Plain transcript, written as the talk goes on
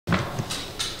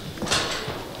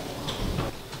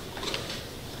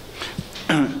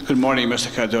Good morning,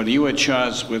 Mr. Cardona. You were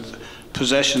charged with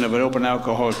possession of an open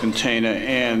alcohol container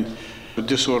and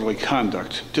disorderly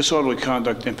conduct. Disorderly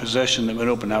conduct and possession of an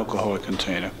open alcohol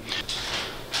container.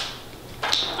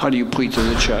 How do you plead to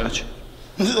the charge?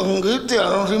 I'm guilty. I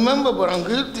don't remember, but I'm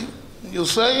guilty. You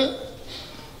say it?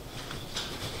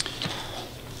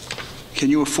 Can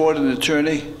you afford an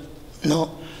attorney?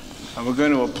 No. And we're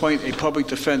going to appoint a public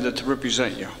defender to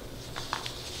represent you.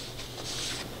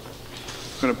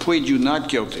 We're going to plead you not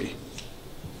guilty.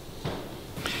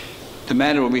 The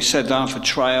matter will be set down for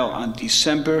trial on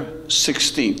December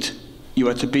 16th. You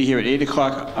are to be here at 8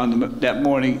 o'clock on that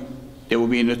morning. There will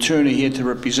be an attorney here to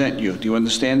represent you. Do you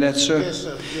understand that, sir? Yes,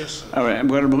 sir. Yes, sir. All right, I'm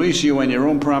going to release you on your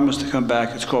own promise to come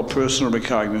back. It's called personal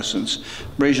recognizance.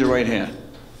 Raise your right hand.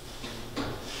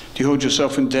 Do you hold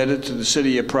yourself indebted to the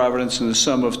City of Providence in the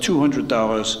sum of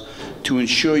 $200 to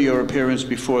ensure your appearance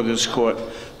before this court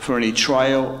for any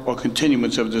trial or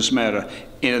continuance of this matter?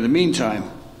 And in the meantime,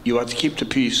 you are to keep the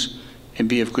peace and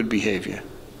be of good behavior.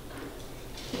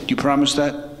 Do you promise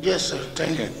that? Yes, sir.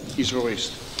 Thank you. He's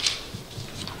released.